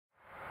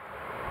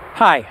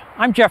Hi,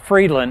 I'm Jeff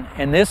Friedland,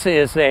 and this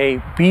is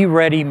a Be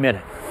Ready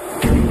Minute.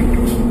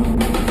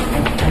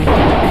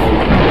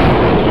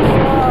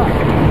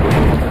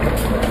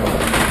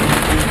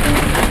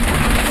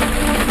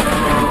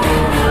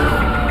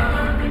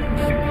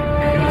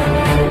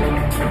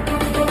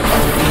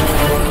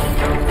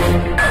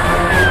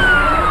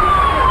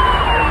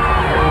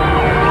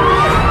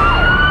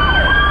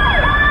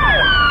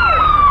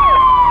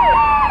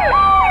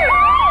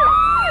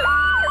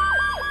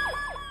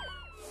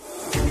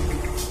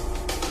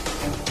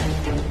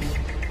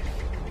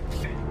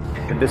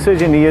 The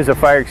decision to use a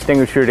fire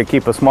extinguisher to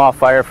keep a small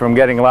fire from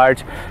getting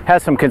large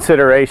has some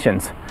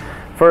considerations.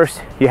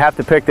 First, you have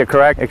to pick the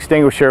correct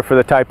extinguisher for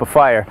the type of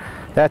fire.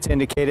 That's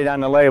indicated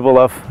on the label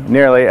of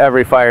nearly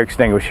every fire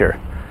extinguisher.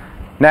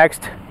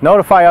 Next,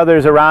 notify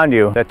others around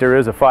you that there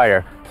is a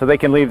fire so they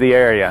can leave the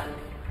area.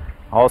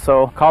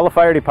 Also, call the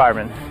fire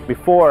department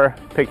before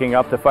picking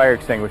up the fire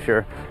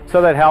extinguisher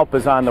so that help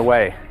is on the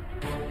way.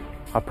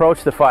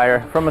 Approach the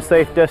fire from a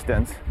safe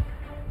distance.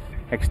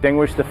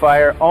 Extinguish the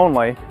fire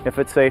only if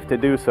it's safe to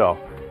do so.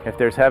 If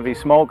there's heavy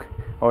smoke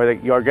or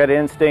that your gut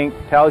instinct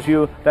tells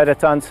you that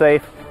it's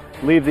unsafe,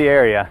 leave the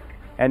area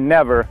and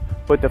never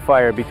put the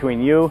fire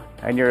between you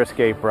and your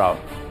escape route.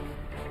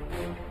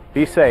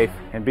 Be safe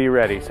and be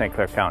ready, St.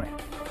 Clair County.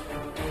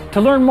 To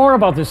learn more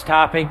about this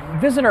topic,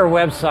 visit our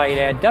website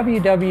at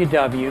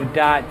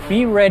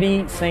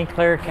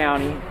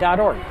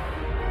www.bereadystclaircounty.org.